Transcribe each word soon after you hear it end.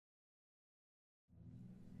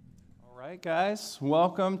All right, guys,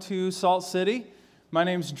 welcome to Salt City. My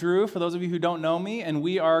name's Drew, for those of you who don't know me, and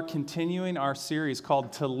we are continuing our series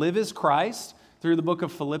called To Live is Christ through the book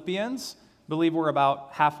of Philippians. I believe we're about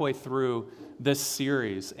halfway through this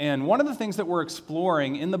series. And one of the things that we're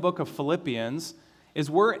exploring in the book of Philippians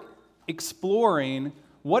is we're exploring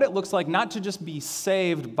what it looks like not to just be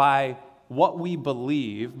saved by what we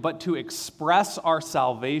believe, but to express our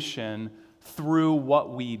salvation through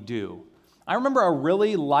what we do. I remember a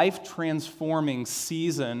really life-transforming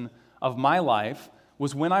season of my life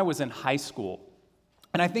was when I was in high school.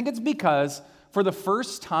 And I think it's because for the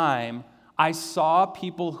first time, I saw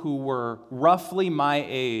people who were roughly my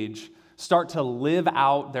age start to live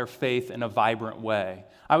out their faith in a vibrant way.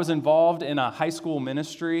 I was involved in a high school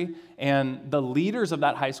ministry, and the leaders of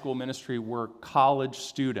that high school ministry were college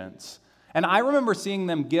students. And I remember seeing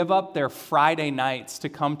them give up their Friday nights to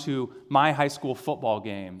come to my high school football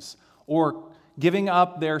games, or giving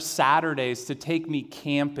up their Saturdays to take me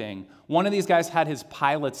camping. One of these guys had his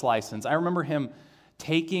pilot's license. I remember him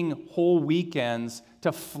taking whole weekends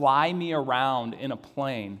to fly me around in a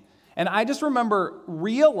plane. And I just remember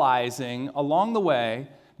realizing along the way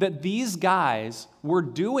that these guys were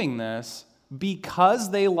doing this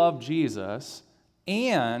because they loved Jesus,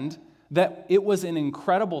 and that it was an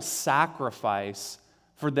incredible sacrifice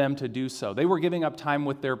for them to do so. They were giving up time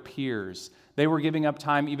with their peers. They were giving up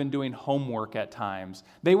time even doing homework at times.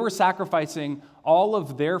 They were sacrificing all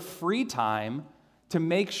of their free time to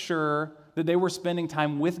make sure that they were spending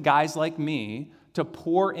time with guys like me to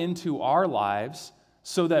pour into our lives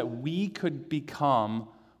so that we could become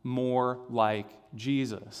more like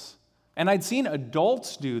Jesus. And I'd seen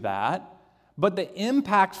adults do that, but the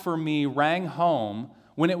impact for me rang home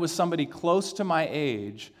when it was somebody close to my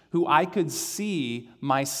age who I could see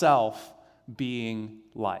myself being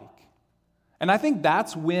like. And I think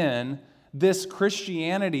that's when this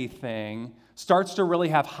Christianity thing starts to really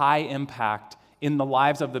have high impact in the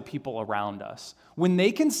lives of the people around us. When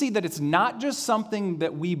they can see that it's not just something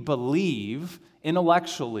that we believe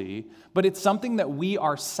intellectually, but it's something that we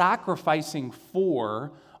are sacrificing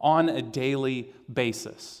for on a daily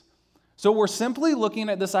basis. So we're simply looking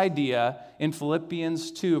at this idea in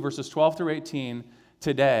Philippians 2, verses 12 through 18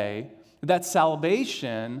 today, that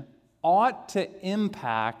salvation ought to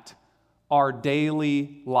impact our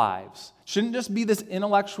daily lives. Shouldn't just be this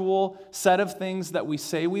intellectual set of things that we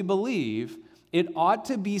say we believe. It ought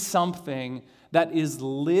to be something that is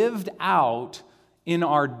lived out in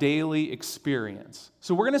our daily experience.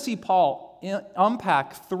 So we're going to see Paul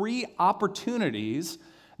unpack three opportunities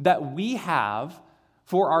that we have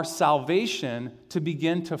for our salvation to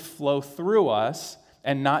begin to flow through us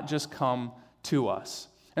and not just come to us.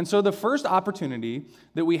 And so the first opportunity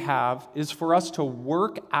that we have is for us to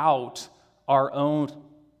work out our own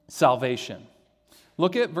salvation.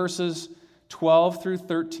 Look at verses 12 through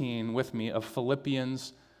 13 with me of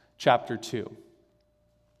Philippians chapter 2.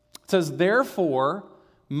 It says, "Therefore,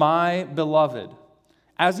 my beloved,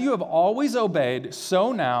 as you have always obeyed,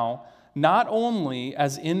 so now, not only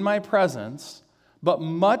as in my presence, but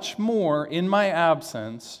much more in my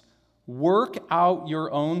absence, work out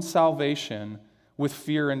your own salvation with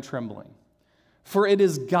fear and trembling. For it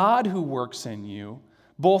is God who works in you,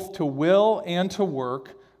 both to will and to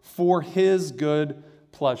work for his good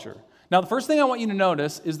pleasure." Now, the first thing I want you to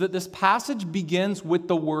notice is that this passage begins with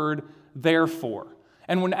the word therefore.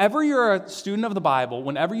 And whenever you're a student of the Bible,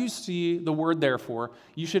 whenever you see the word therefore,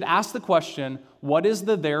 you should ask the question, what is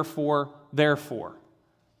the therefore?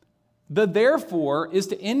 The therefore is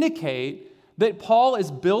to indicate that Paul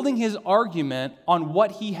is building his argument on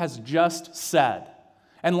what he has just said.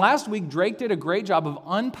 And last week, Drake did a great job of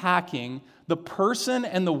unpacking the person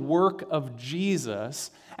and the work of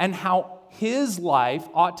Jesus and how his life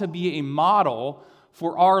ought to be a model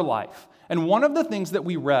for our life. And one of the things that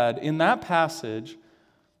we read in that passage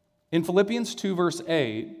in Philippians 2, verse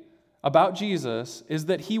 8, about Jesus is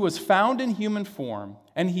that he was found in human form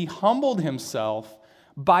and he humbled himself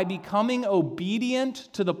by becoming obedient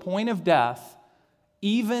to the point of death,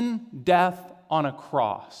 even death on a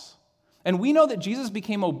cross. And we know that Jesus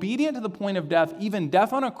became obedient to the point of death, even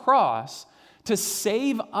death on a cross, to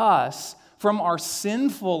save us from our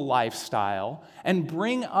sinful lifestyle and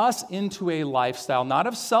bring us into a lifestyle not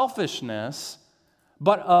of selfishness,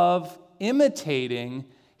 but of imitating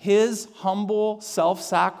his humble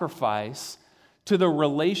self-sacrifice to the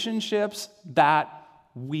relationships that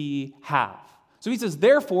we have. So he says,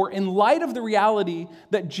 therefore, in light of the reality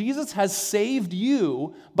that Jesus has saved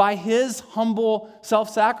you by his humble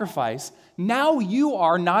self-sacrifice, now you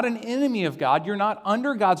are not an enemy of God. You're not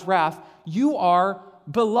under God's wrath. You are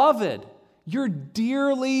beloved. You're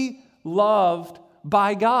dearly loved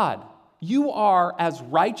by God. you are as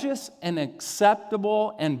righteous and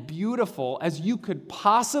acceptable and beautiful as you could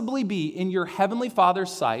possibly be in your heavenly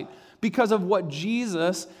Father's sight because of what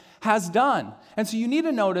Jesus has done. And so you need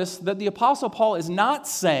to notice that the Apostle Paul is not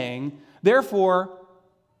saying, therefore,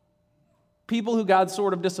 people who God's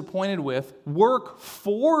sort of disappointed with, work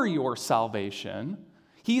for your salvation.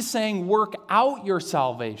 He's saying work out your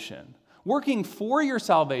salvation. Working for your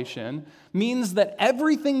salvation means that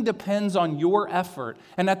everything depends on your effort.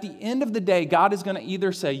 And at the end of the day, God is going to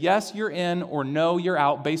either say, yes, you're in, or no, you're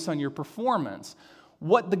out, based on your performance.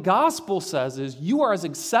 What the gospel says is you are as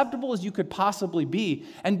acceptable as you could possibly be.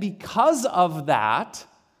 And because of that,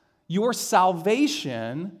 your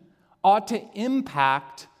salvation ought to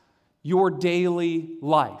impact your daily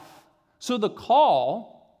life. So the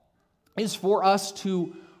call is for us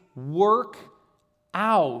to work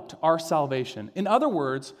out our salvation. In other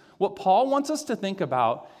words, what Paul wants us to think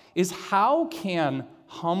about is how can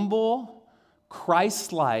humble,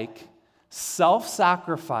 Christ-like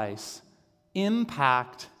self-sacrifice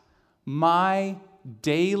impact my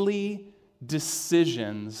daily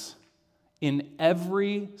decisions in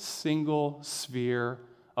every single sphere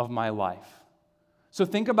of my life. So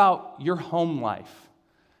think about your home life.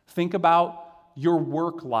 Think about your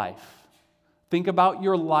work life. Think about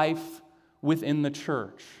your life within the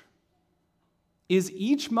church. Is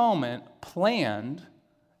each moment planned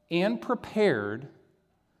and prepared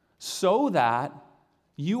so that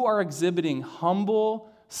you are exhibiting humble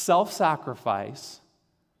self-sacrifice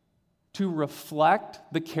to reflect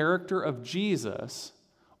the character of Jesus,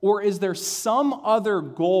 or is there some other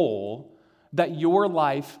goal that your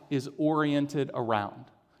life is oriented around?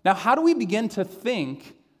 Now, how do we begin to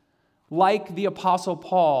think like the Apostle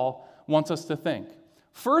Paul wants us to think?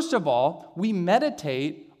 First of all, we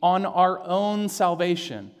meditate on our own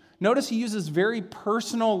salvation. Notice he uses very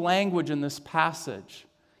personal language in this passage.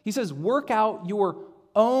 He says, work out your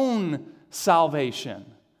own salvation.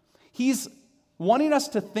 He's wanting us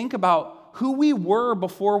to think about who we were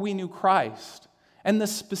before we knew Christ and the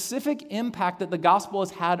specific impact that the gospel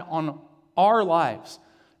has had on our lives.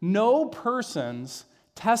 No person's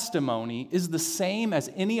testimony is the same as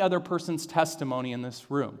any other person's testimony in this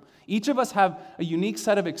room. Each of us have a unique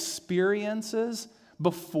set of experiences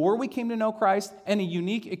before we came to know Christ and a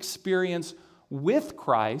unique experience with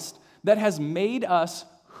Christ that has made us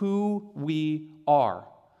who we are.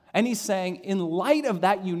 And he's saying, in light of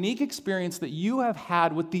that unique experience that you have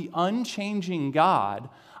had with the unchanging God,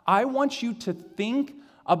 I want you to think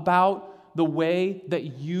about the way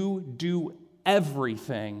that you do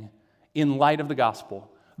everything in light of the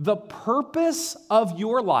gospel. The purpose of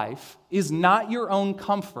your life is not your own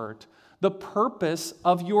comfort. The purpose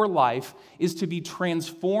of your life is to be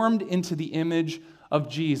transformed into the image of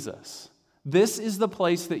Jesus. This is the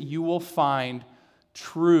place that you will find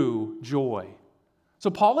true joy. So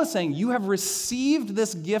Paul is saying you have received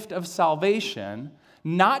this gift of salvation,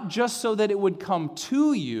 not just so that it would come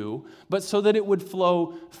to you, but so that it would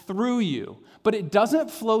flow through you. But it doesn't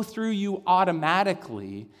flow through you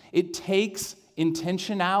automatically. It takes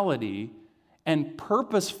intentionality and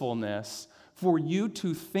purposefulness for you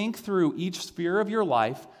to think through each sphere of your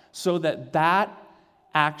life so that that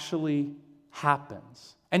actually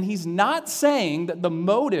happens. And he's not saying that the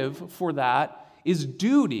motive for that is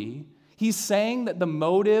duty. He's saying that the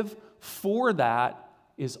motive for that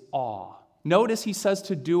is awe. Notice he says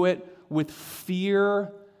to do it with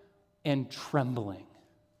fear and trembling.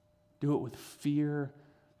 Do it with fear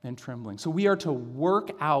and trembling. So we are to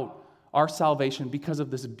work out our salvation because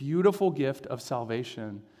of this beautiful gift of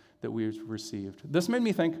salvation that we've received. This made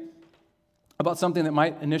me think about something that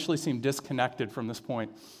might initially seem disconnected from this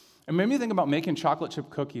point. It made me think about making chocolate chip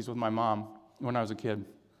cookies with my mom when I was a kid.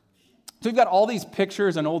 So we've got all these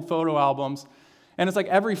pictures and old photo albums, and it's like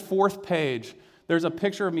every fourth page, there's a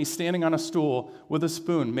picture of me standing on a stool with a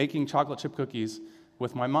spoon making chocolate chip cookies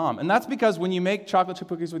with my mom. And that's because when you make chocolate chip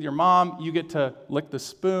cookies with your mom, you get to lick the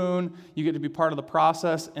spoon, you get to be part of the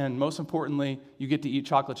process, and most importantly, you get to eat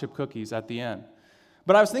chocolate chip cookies at the end.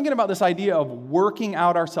 But I was thinking about this idea of working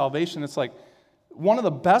out our salvation. It's like one of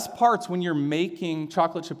the best parts when you're making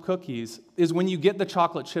chocolate chip cookies is when you get the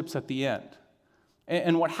chocolate chips at the end.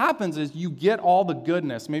 And what happens is you get all the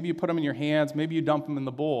goodness. Maybe you put them in your hands, maybe you dump them in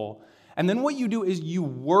the bowl. And then what you do is you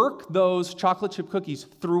work those chocolate chip cookies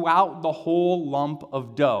throughout the whole lump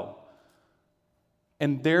of dough.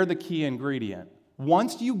 And they're the key ingredient.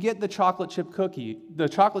 Once you get the chocolate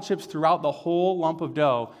chips throughout the whole lump of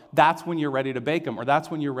dough, that's when you're ready to bake them, or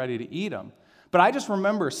that's when you're ready to eat them. But I just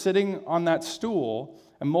remember sitting on that stool,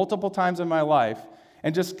 and multiple times in my life,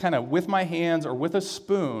 and just kind of with my hands or with a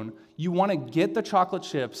spoon, you want to get the chocolate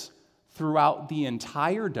chips throughout the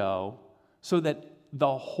entire dough so that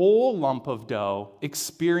the whole lump of dough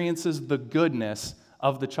experiences the goodness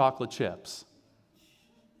of the chocolate chips.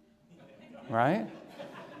 Right?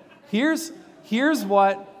 Here's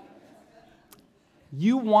what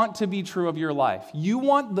you want to be true of your life. You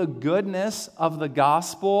want the goodness of the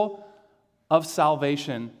gospel of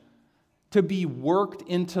salvation to be worked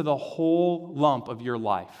into the whole lump of your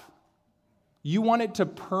life. You want it to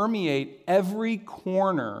permeate every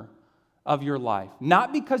corner of your life.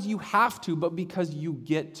 Not because you have to, but because you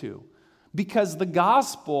get to. Because the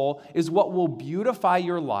gospel is what will beautify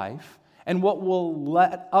your life and what will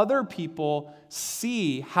let other people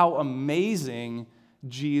see how amazing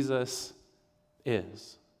Jesus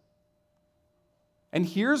is. And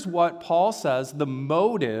here's what Paul says the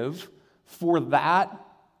motive for that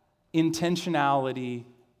intentionality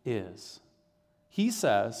is. He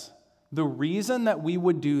says, the reason that we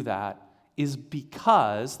would do that is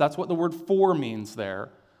because, that's what the word for means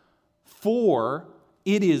there, for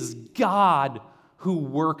it is God who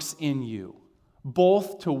works in you,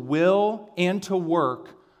 both to will and to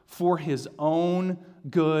work for his own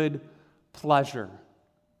good pleasure.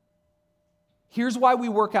 Here's why we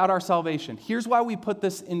work out our salvation. Here's why we put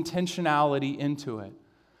this intentionality into it.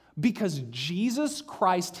 Because Jesus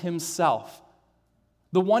Christ himself,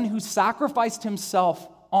 the one who sacrificed himself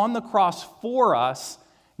on the cross for us,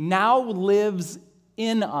 now lives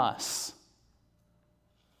in us.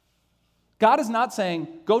 God is not saying,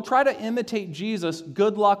 go try to imitate Jesus,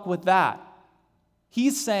 good luck with that.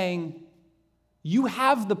 He's saying, you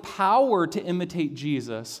have the power to imitate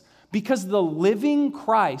Jesus because the living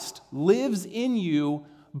Christ lives in you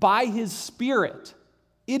by his Spirit.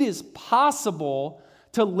 It is possible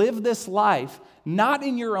to live this life not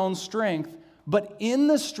in your own strength, but in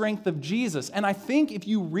the strength of Jesus. And I think if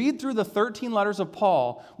you read through the 13 letters of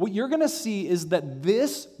Paul, what you're going to see is that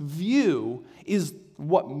this view is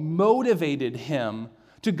what motivated him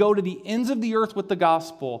to go to the ends of the earth with the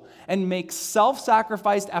gospel and make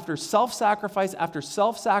self-sacrifice after self-sacrifice after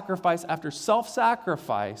self-sacrifice after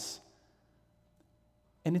self-sacrifice.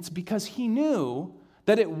 And it's because he knew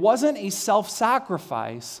that it wasn't a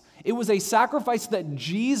self-sacrifice, it was a sacrifice that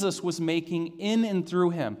Jesus was making in and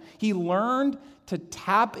through him. He learned to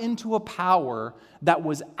tap into a power that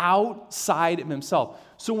was outside of himself.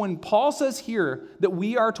 So when Paul says here that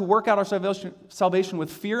we are to work out our salvation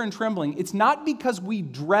with fear and trembling, it's not because we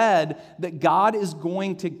dread that God is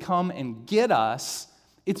going to come and get us.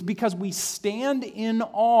 It's because we stand in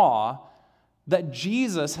awe that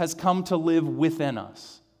Jesus has come to live within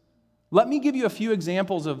us. Let me give you a few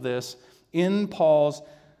examples of this in Paul's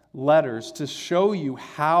letters to show you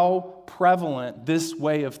how prevalent this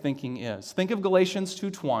way of thinking is. Think of Galatians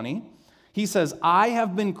 2:20. He says, I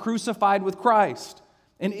have been crucified with Christ,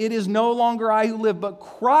 and it is no longer I who live, but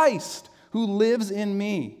Christ who lives in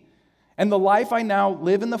me. And the life I now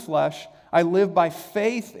live in the flesh, I live by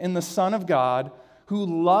faith in the Son of God,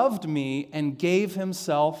 who loved me and gave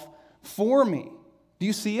himself for me. Do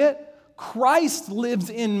you see it? Christ lives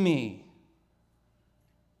in me.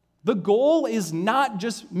 The goal is not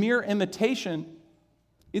just mere imitation,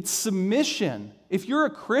 it's submission. If you're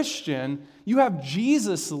a Christian, you have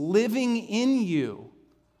Jesus living in you.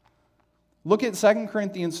 Look at 2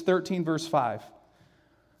 Corinthians 13, verse 5.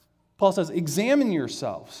 Paul says, examine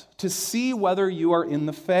yourselves to see whether you are in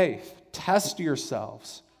the faith. Test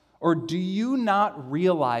yourselves. Or do you not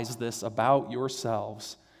realize this about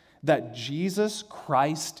yourselves, that Jesus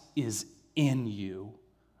Christ is in you,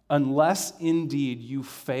 unless indeed you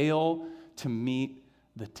fail to meet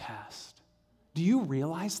the test? Do you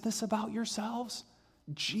realize this about yourselves?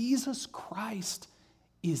 Jesus Christ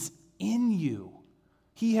is in you.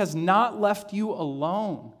 He has not left you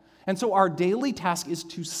alone. And so our daily task is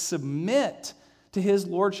to submit to his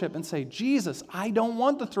lordship and say, Jesus, I don't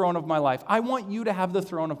want the throne of my life. I want you to have the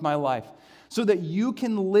throne of my life so that you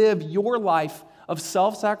can live your life of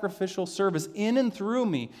self-sacrificial service in and through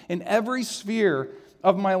me in every sphere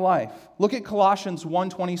of my life. Look at Colossians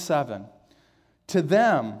 1:27. To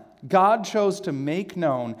them, God chose to make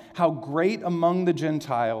known how great among the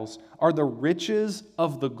Gentiles are the riches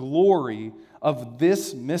of the glory of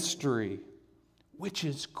this mystery, which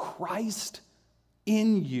is Christ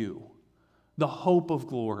in you, the hope of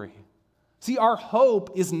glory. See, our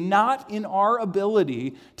hope is not in our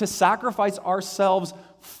ability to sacrifice ourselves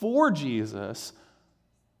for Jesus.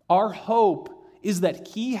 Our hope is that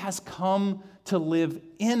he has come to live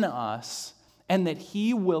in us and that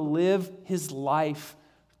he will live his life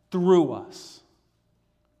through us.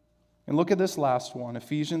 And look at this last one,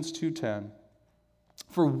 Ephesians 2:10.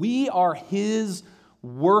 For we are his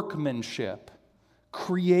workmanship,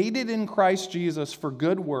 created in Christ Jesus for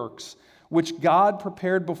good works, which God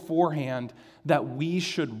prepared beforehand that we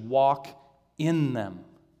should walk in them.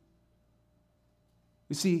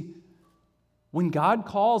 You see, when God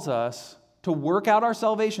calls us to work out our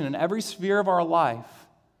salvation in every sphere of our life,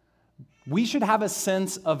 we should have a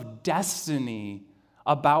sense of destiny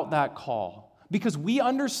about that call. Because we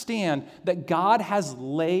understand that God has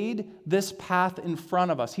laid this path in front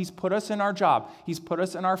of us. He's put us in our job. He's put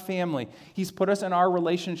us in our family. He's put us in our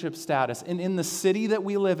relationship status and in the city that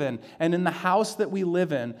we live in and in the house that we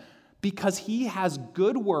live in, because He has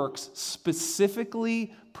good works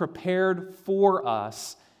specifically prepared for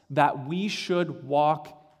us that we should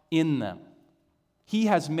walk in them. He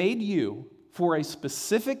has made you for a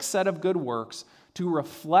specific set of good works to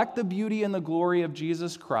reflect the beauty and the glory of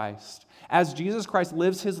Jesus Christ, as Jesus Christ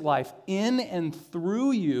lives His life in and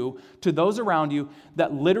through you to those around you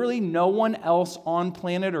that literally no one else on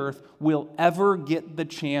planet Earth will ever get the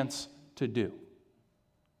chance to do.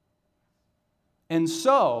 And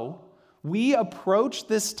so, we approach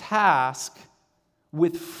this task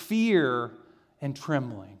with fear and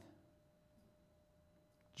trembling.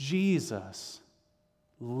 Jesus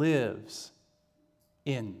lives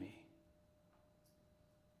in me.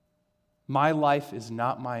 My life is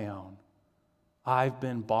not my own. I've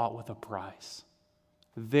been bought with a price.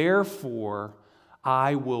 Therefore,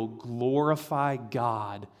 I will glorify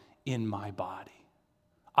God in my body.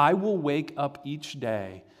 I will wake up each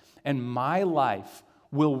day, and my life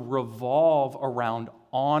will revolve around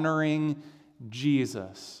honoring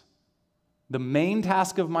Jesus. The main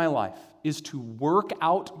task of my life is to work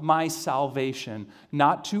out my salvation,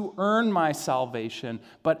 not to earn my salvation,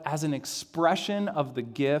 but as an expression of the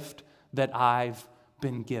gift that I've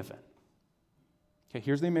been given. Okay,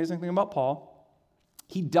 here's the amazing thing about Paul.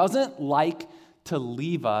 He doesn't like to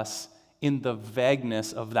leave us in the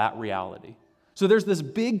vagueness of that reality. So there's this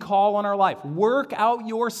big call on our life. Work out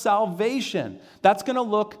your salvation. That's going to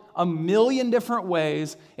look a million different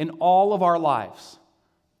ways in all of our lives,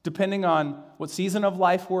 depending on what season of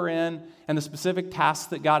life we're in and the specific tasks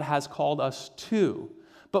that God has called us to.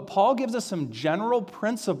 But Paul gives us some general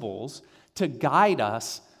principles to guide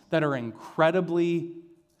us that are incredibly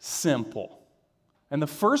simple. And the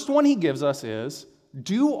first one he gives us is,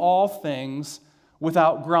 do all things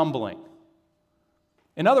without grumbling.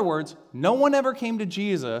 In other words, no one ever came to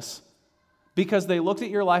Jesus because they looked at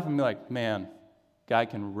your life and be like, man, guy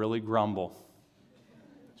can really grumble.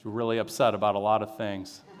 He's really upset about a lot of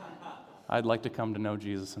things. I'd like to come to know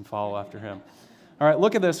Jesus and follow after him. All right,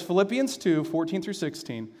 look at this. Philippians 2, 14 through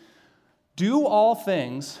 16. Do all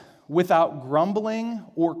things without grumbling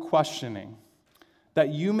or questioning, that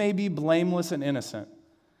you may be blameless and innocent,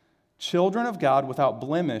 children of God without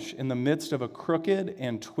blemish in the midst of a crooked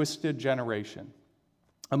and twisted generation,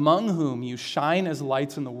 among whom you shine as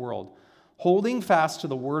lights in the world, holding fast to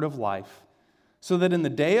the word of life, so that in the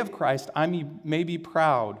day of Christ I may be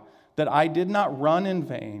proud that I did not run in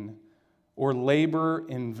vain or labor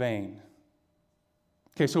in vain.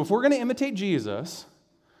 Okay, so if we're going to imitate Jesus,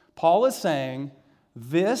 Paul is saying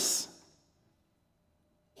this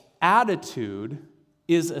attitude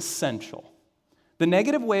is essential. The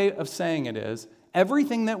negative way of saying it is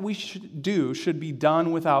everything that we should do should be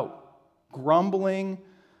done without grumbling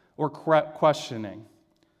or questioning.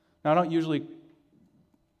 Now, I don't usually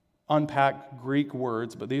unpack Greek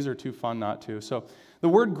words, but these are too fun not to. So the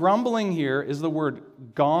word grumbling here is the word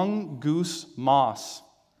gongusmos.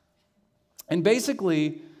 And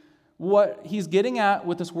basically, what he's getting at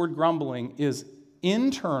with this word grumbling is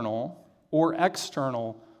internal or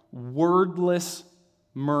external wordless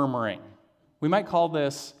murmuring. We might call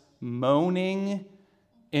this moaning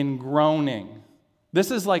and groaning.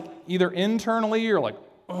 This is like either internally you're like,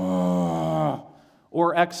 ugh,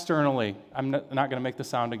 or externally. I'm not going to make the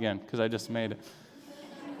sound again because I just made it.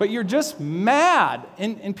 But you're just mad,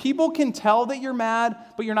 and people can tell that you're mad,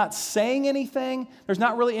 but you're not saying anything. There's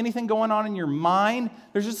not really anything going on in your mind.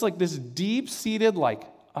 There's just like this deep-seated, like,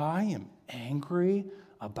 I am angry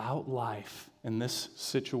about life in this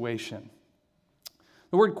situation.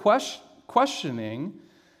 The word questioning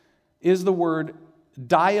is the word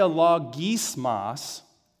dialogismos,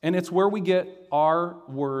 and it's where we get our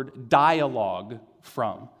word dialogue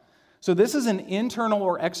from. So this is an internal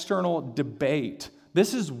or external debate.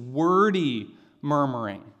 This is wordy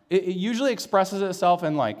murmuring. It usually expresses itself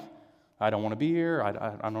in like, I don't want to be here.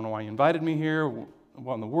 I don't know why you invited me here.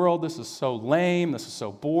 What in the world? This is so lame. This is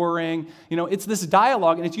so boring. You know, it's this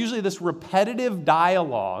dialogue, and it's usually this repetitive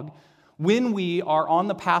dialogue. When we are on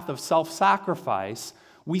the path of self-sacrifice,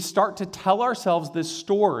 we start to tell ourselves this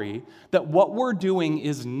story that what we're doing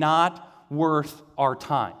is not worth our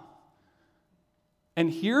time. And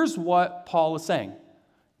here's what Paul is saying.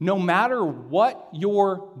 no matter what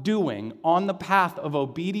you're doing on the path of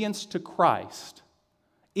obedience to Christ,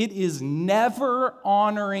 it is never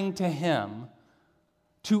honoring to Him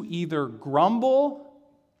to either grumble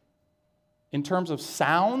in terms of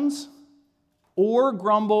sounds or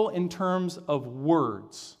grumble in terms of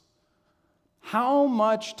words. How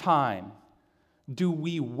much time do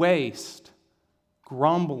we waste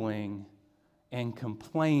grumbling and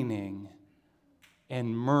complaining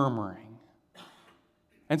and murmuring?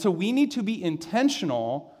 And so we need to be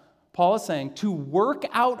intentional, Paul is saying, to work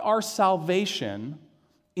out our salvation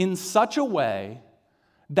in such a way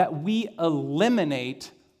that we eliminate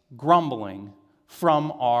grumbling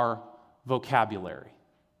from our vocabulary,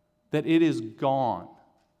 that it is gone.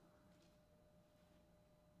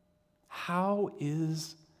 How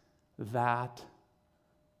is that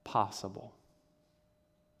possible?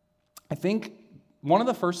 I think one of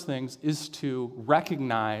the first things is to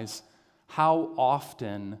recognize how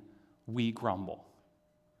often we grumble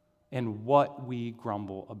and what we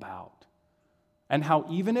grumble about. And how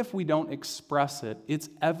even if we don't express it, it's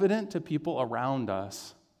evident to people around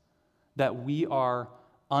us that we are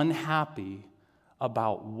unhappy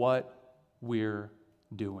about what we're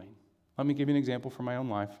doing. Let me give you an example from my own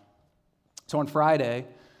life. So on Friday,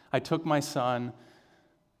 I took my son,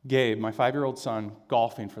 Gabe, my 5-year-old son,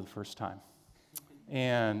 golfing for the first time.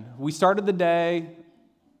 And we started the day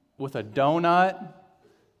with a donut,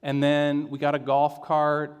 and then we got a golf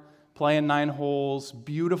cart, playing 9 holes,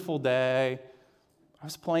 beautiful day. I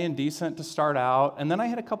was playing decent to start out, and then I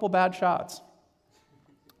hit a couple bad shots.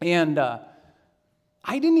 And I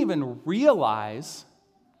didn't even realize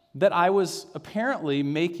that I was apparently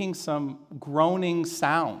making some groaning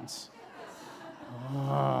sounds.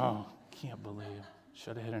 Oh, can't believe.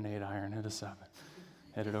 Should have hit an 8-iron, hit a 7.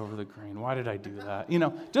 Hit it over the green. Why did I do that?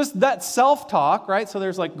 Just that self-talk, right? So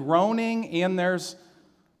there's like groaning and there's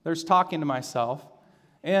talking to myself.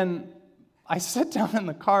 And I sit down in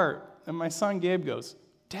the cart and my son Gabe goes,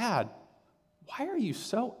 "Dad, why are you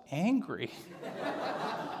so angry?"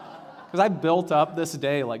 Because I built up this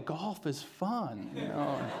day like golf is fun,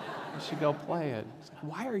 I should go play it. He's like,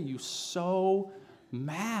 "Why are you so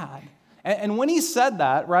mad?" And when he said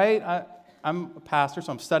that, right, I'm a pastor,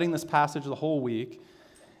 so I'm studying this passage the whole week.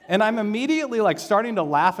 And I'm immediately like starting to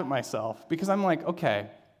laugh at myself because I'm like, okay,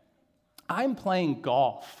 I'm playing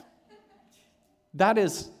golf. That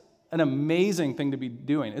is an amazing thing to be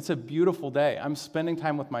doing. It's a beautiful day. I'm spending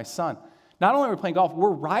time with my son. Not only are we playing golf, we're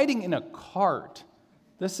riding in a cart.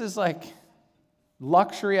 This is like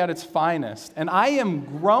luxury at its finest. And I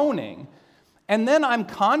am groaning. And then I'm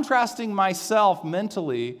contrasting myself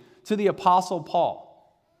mentally to the Apostle Paul.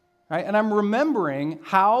 Right? And I'm remembering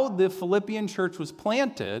how the Philippian church was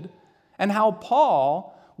planted and how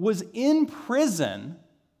Paul was in prison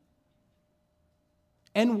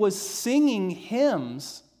and was singing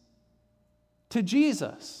hymns to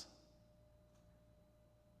Jesus.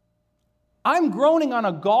 I'm groaning on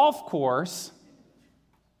a golf course.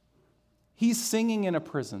 He's singing in a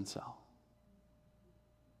prison cell.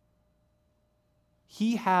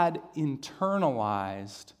 He had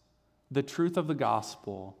internalized the truth of the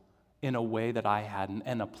gospel in a way that I hadn't,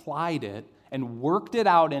 and applied it and worked it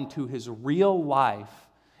out into his real life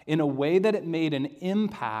in a way that it made an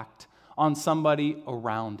impact on somebody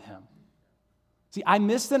around him. See, I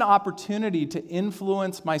missed an opportunity to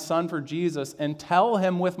influence my son for Jesus and tell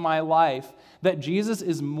him with my life that Jesus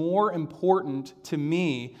is more important to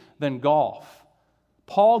me than golf.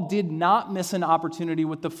 Paul did not miss an opportunity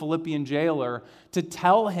with the Philippian jailer to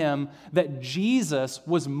tell him that Jesus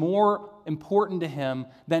was more important to him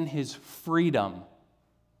than his freedom.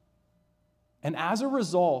 And as a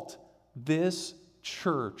result, this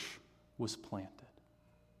church was planted.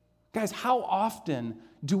 Guys, how often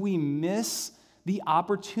do we miss the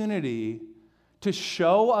opportunity to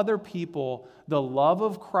show other people the love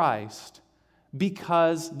of Christ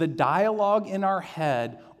because the dialogue in our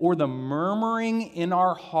head or the murmuring in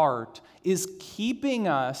our heart is keeping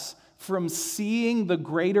us from seeing the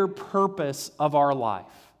greater purpose of our life?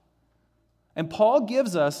 And Paul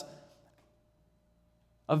gives us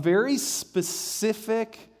a very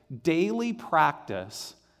specific daily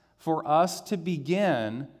practice for us to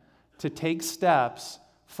begin to take steps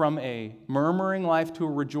from a murmuring life to a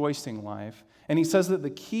rejoicing life. And he says that the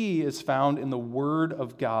key is found in the Word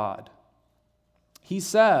of God. He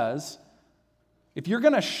says, if you're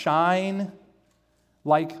going to shine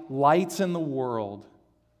like lights in the world,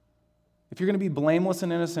 if you're going to be blameless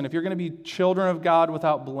and innocent, if you're going to be children of God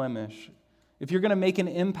without blemish, if you're going to make an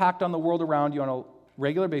impact on the world around you on a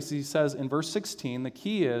regular basis, he says in verse 16, the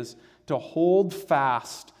key is to hold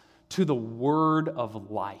fast to the word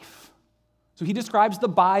of life. So he describes the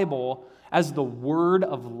Bible as the word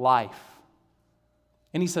of life.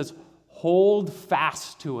 And he says, hold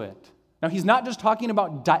fast to it. Now, he's not just talking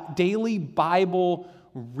about daily Bible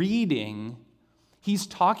reading. He's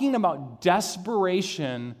talking about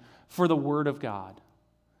desperation for the word of God.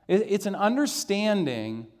 It's an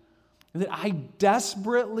understanding that I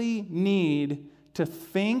desperately need to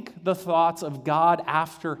think the thoughts of God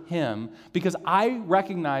after him, because I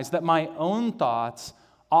recognize that my own thoughts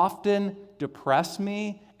often depress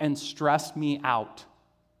me and stress me out.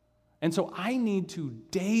 And so I need to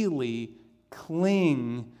daily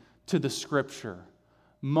cling to the Scripture.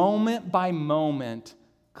 Moment by moment,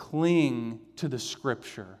 cling to the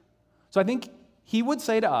Scripture. So I think he would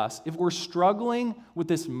say to us, if we're struggling with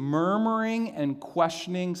this murmuring and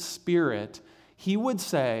questioning spirit, he would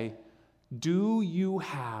say, do you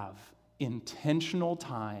have intentional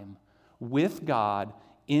time with God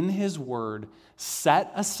in his word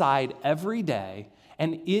set aside every day,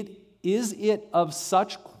 and is it of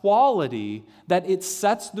such quality that it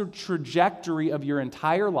sets the trajectory of your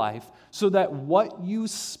entire life so that what you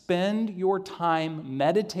spend your time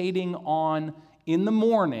meditating on in the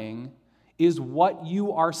morning is what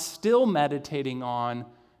you are still meditating on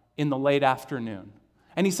in the late afternoon?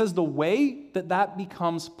 And he says the way that that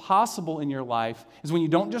becomes possible in your life is when you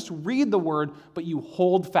don't just read the word, but you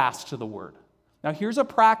hold fast to the word. Now, here's a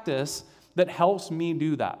practice that helps me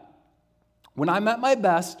do that. When I'm at my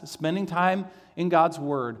best, spending time in God's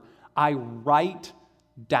word, I write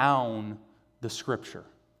down the scripture.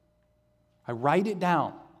 I write it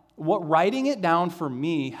down. What writing it down for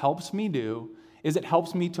me helps me do is it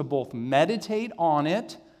helps me to both meditate on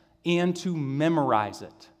it and to memorize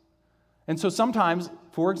it. And so sometimes,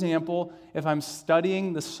 for example, if I'm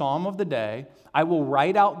studying the Psalm of the day, I will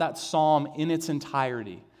write out that psalm in its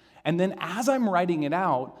entirety. And then as I'm writing it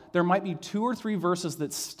out, there might be 2 or 3 verses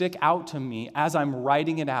that stick out to me as I'm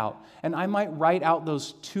writing it out. And I might write out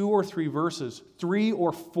those 2 or 3 verses 3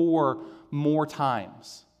 or 4 more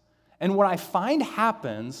times. And what I find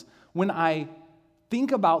happens when I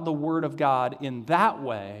think about the Word of God in that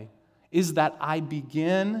way is that I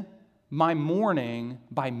begin my morning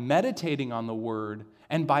by meditating on the Word,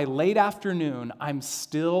 and by late afternoon, I'm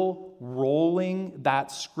still rolling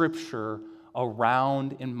that Scripture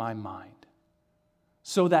around in my mind.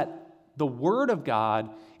 So that the Word of God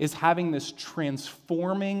is having this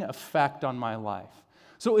transforming effect on my life.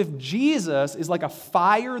 So if Jesus is like a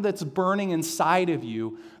fire that's burning inside of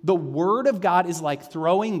you, the Word of God is like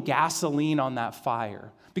throwing gasoline on that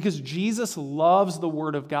fire, because Jesus loves the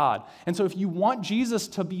Word of God. And so if you want Jesus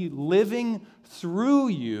to be living through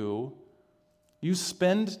you, you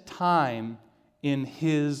spend time in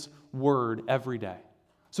his Word every day.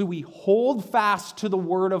 So we hold fast to the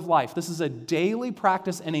word of life. This is a daily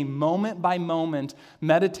practice and a moment-by-moment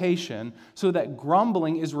meditation so that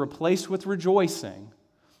grumbling is replaced with rejoicing.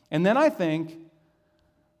 And then I think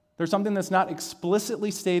there's something that's not explicitly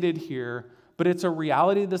stated here, but it's a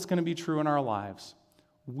reality that's going to be true in our lives.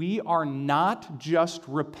 We are not just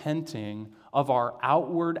repenting of our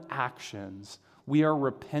outward actions. We are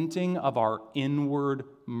repenting of our inward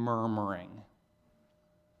murmuring.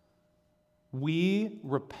 We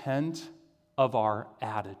repent of our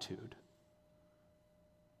attitude.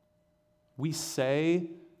 We say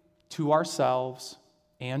to ourselves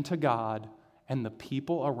and to God and the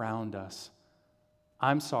people around us,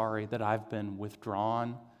 I'm sorry that I've been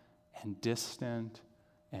withdrawn and distant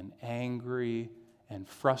and angry and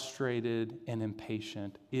frustrated and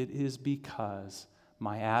impatient. It is because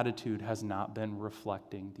my attitude has not been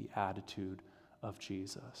reflecting the attitude of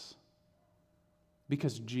Jesus.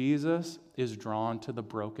 Because Jesus is drawn to the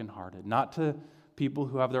brokenhearted, not to people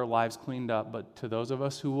who have their lives cleaned up, but to those of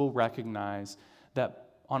us who will recognize that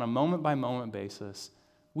on a moment-by-moment basis,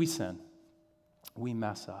 we sin, we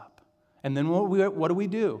mess up. And then what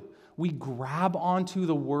do? We grab onto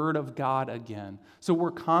the Word of God again. So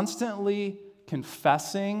we're constantly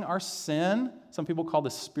confessing our sin. Some people call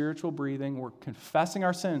this spiritual breathing. We're confessing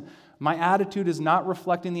our sin. My attitude is not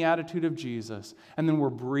reflecting the attitude of Jesus. And then we're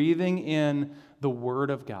breathing in the Word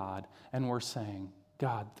of God, and we're saying,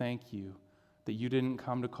 God, thank you that you didn't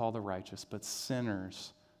come to call the righteous, but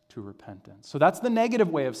sinners to repentance. So that's the negative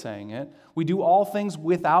way of saying it. We do all things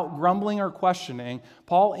without grumbling or questioning.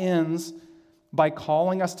 Paul ends by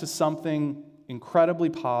calling us to something incredibly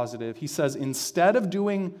positive. He says, instead of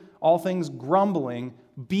doing all things grumbling,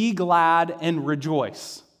 be glad and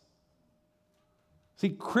rejoice. See,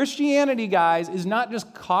 Christianity, guys, is not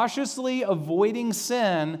just cautiously avoiding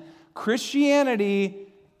sin.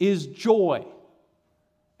 Christianity is joy.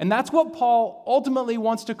 And that's what Paul ultimately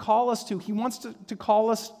wants to call us to. He wants to call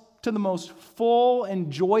us to the most full and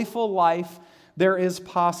joyful life there is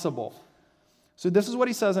possible. So this is what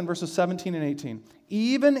he says in verses 17 and 18.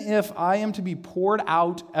 Even if I am to be poured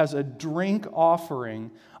out as a drink offering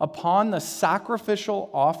upon the sacrificial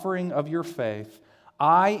offering of your faith,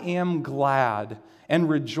 I am glad and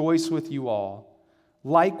rejoice with you all.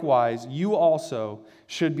 Likewise, you also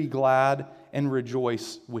should be glad and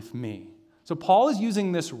rejoice with me. So Paul is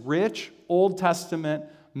using this rich Old Testament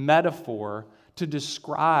metaphor to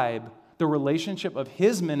describe the relationship of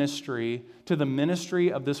his ministry to the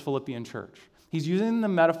ministry of this Philippian church. He's using the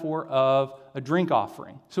metaphor of a drink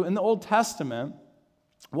offering. So in the Old Testament,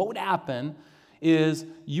 what would happen is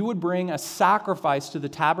you would bring a sacrifice to the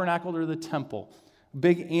tabernacle or the temple, a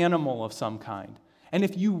big animal of some kind. And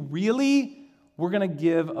if you really were going to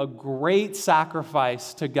give a great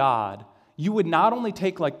sacrifice to God, you would not only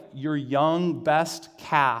take like your young best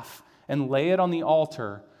calf and lay it on the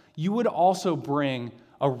altar, you would also bring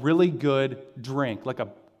a really good drink, like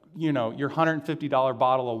your $150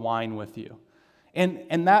 bottle of wine with you.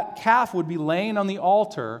 And that calf would be laying on the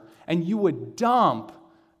altar, and you would dump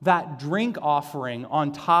that drink offering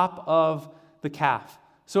on top of the calf.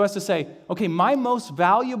 So as to say, okay, my most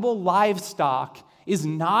valuable livestock is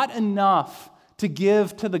not enough to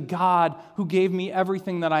give to the God who gave me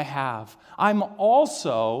everything that I have. I'm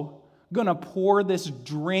also going to pour this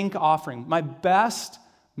drink offering. My best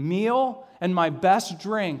meal and my best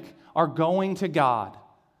drink are going to God.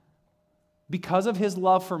 Because of his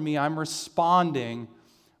love for me, I'm responding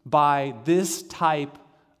by this type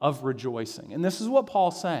of rejoicing. And this is what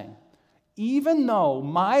Paul's saying. Even though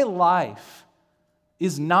my life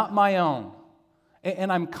is not my own,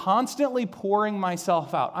 and I'm constantly pouring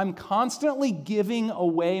myself out, I'm constantly giving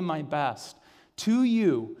away my best to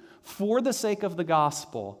you for the sake of the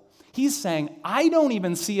gospel, he's saying, I don't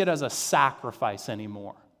even see it as a sacrifice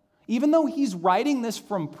anymore. Even though he's writing this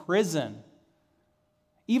from prison,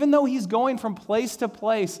 even though he's going from place to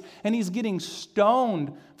place and he's getting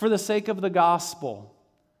stoned for the sake of the gospel,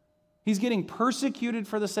 he's getting persecuted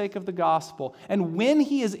for the sake of the gospel. And when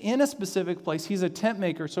he is in a specific place, he's a tent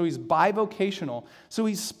maker, so he's bivocational. So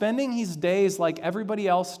he's spending his days like everybody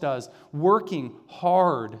else does, working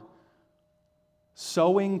hard,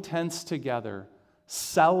 sewing tents together,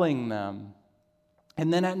 selling them.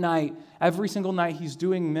 And then at night, every single night, he's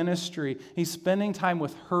doing ministry. He's spending time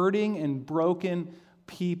with hurting and broken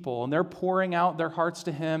people, and they're pouring out their hearts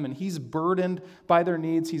to him, and he's burdened by their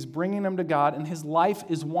needs. He's bringing them to God, and his life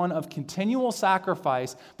is one of continual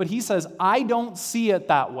sacrifice. But he says, I don't see it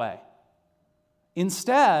that way.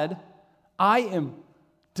 Instead, I am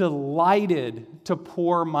delighted to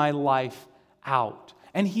pour my life out.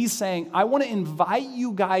 And he's saying, I want to invite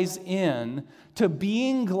you guys in to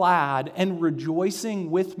being glad and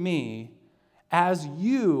rejoicing with me as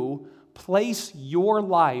you place your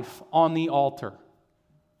life on the altar.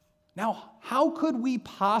 Now, how could we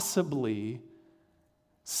possibly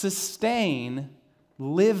sustain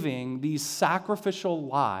living these sacrificial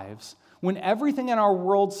lives when everything in our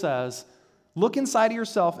world says, look inside of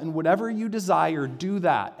yourself and whatever you desire, do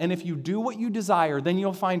that. And if you do what you desire, then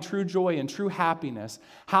you'll find true joy and true happiness.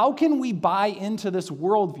 How can we buy into this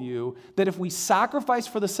worldview that if we sacrifice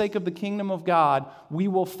for the sake of the kingdom of God, we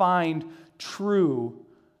will find true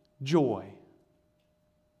joy?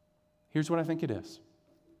 Here's what I think it is.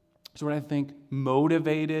 Here's what I think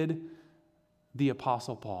motivated the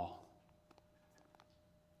Apostle Paul.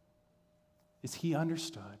 Is he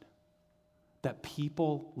understood that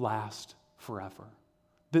people last forever.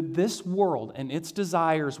 That this world and its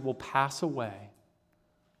desires will pass away,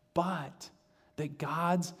 but that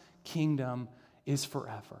God's kingdom is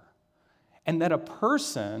forever. And that a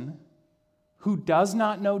person who does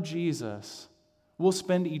not know Jesus will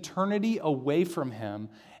spend eternity away from him,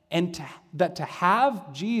 and that to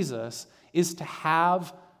have Jesus is to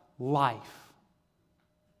have life.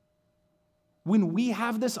 When we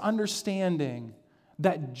have this understanding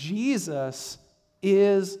that Jesus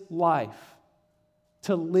is life,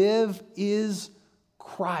 to live is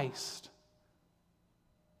Christ,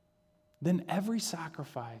 then every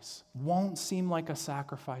sacrifice won't seem like a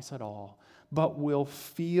sacrifice at all, but will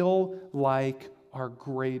feel like our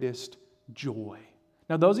greatest joy.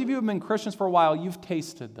 Now, those of you who have been Christians for a while, you've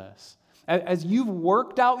tasted this. As you've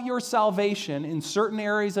worked out your salvation in certain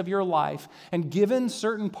areas of your life and given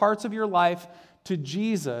certain parts of your life to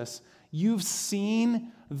Jesus, you've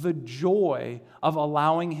seen the joy of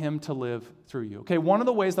allowing him to live through you. Okay, one of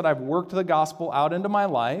the ways that I've worked the gospel out into my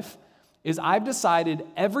life is I've decided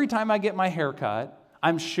every time I get my hair cut,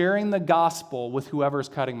 I'm sharing the gospel with whoever's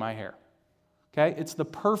cutting my hair. Okay, it's the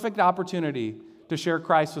perfect opportunity to share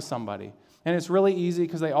Christ with somebody. And it's really easy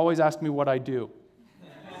because they always ask me what I do.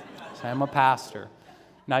 So I'm a pastor.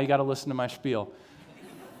 Now you got to listen to my spiel.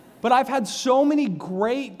 But I've had so many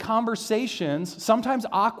great conversations, sometimes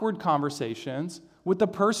awkward conversations, with the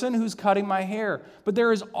person who's cutting my hair. But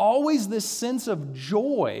there is always this sense of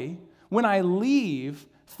joy when I leave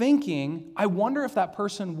thinking, I wonder if that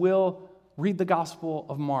person will read the Gospel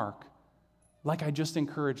of Mark like I just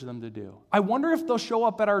encouraged them to do. I wonder if they'll show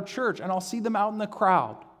up at our church and I'll see them out in the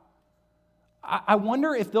crowd. I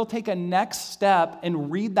wonder if they'll take a next step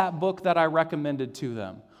and read that book that I recommended to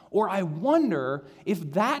them. Or I wonder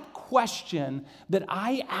if that question that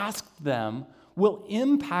I asked them will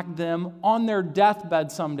impact them on their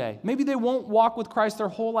deathbed someday. Maybe they won't walk with Christ their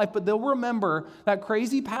whole life, but they'll remember that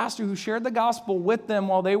crazy pastor who shared the gospel with them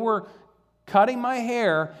while they were cutting my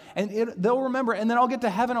hair, and they'll remember, and then I'll get to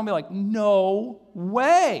heaven and I'll be like, no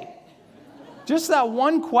way. Just that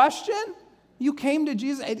one question, you came to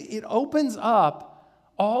Jesus. It opens up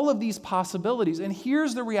all of these possibilities. And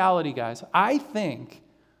here's the reality, guys. I think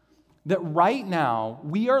that right now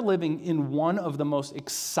we are living in one of the most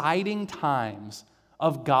exciting times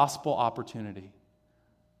of gospel opportunity.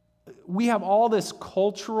 We have all this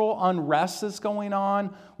cultural unrest that's going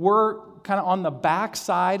on. We're kind of on the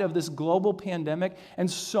backside of this global pandemic, and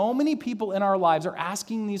so many people in our lives are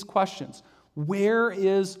asking these questions. Where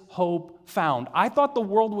is hope found? I thought the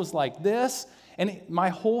world was like this, and my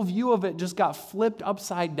whole view of it just got flipped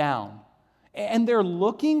upside down. And they're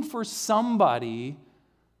looking for somebody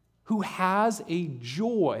who has a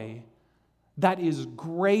joy that is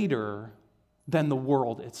greater than the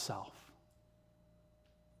world itself.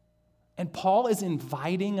 And Paul is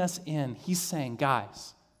inviting us in. He's saying,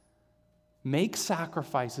 guys, make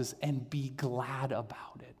sacrifices and be glad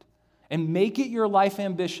about it. And make it your life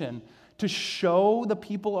ambition to show the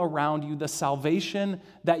people around you the salvation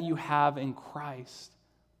that you have in Christ.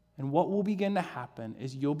 And what will begin to happen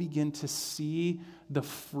is you'll begin to see the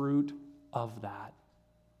fruit of that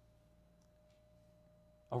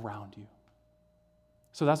around you.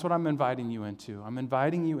 So that's what I'm inviting you into. I'm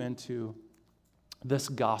inviting you into this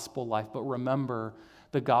gospel life. But remember,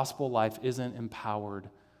 the gospel life isn't empowered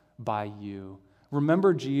by you.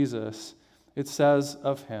 Remember Jesus, it says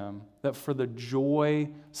of him that for the joy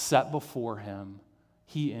set before him,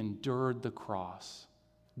 he endured the cross,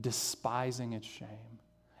 despising its shame.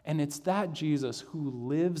 And it's that Jesus who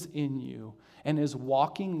lives in you and is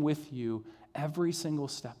walking with you every single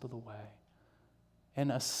step of the way.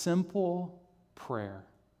 And a simple prayer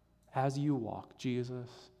as you walk, Jesus,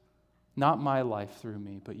 not my life through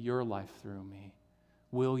me, but your life through me,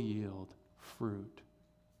 will yield fruit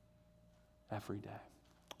every day.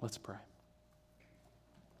 Let's pray.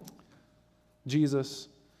 Jesus,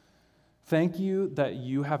 thank you that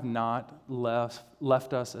you have not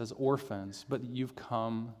left us as orphans, but you've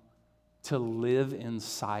come to live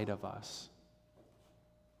inside of us.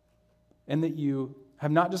 And that you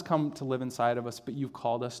have not just come to live inside of us, but you've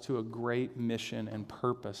called us to a great mission and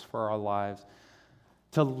purpose for our lives,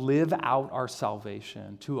 to live out our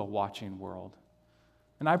salvation to a watching world.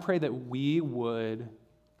 And I pray that we would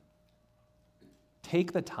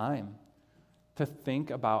take the time to think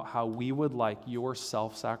about how we would like your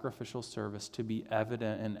self-sacrificial service to be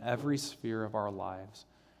evident in every sphere of our lives,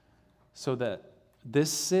 so that this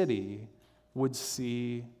city would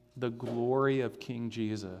see the glory of King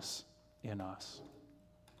Jesus in us.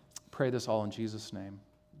 Pray this all in Jesus' name.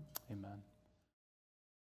 Amen.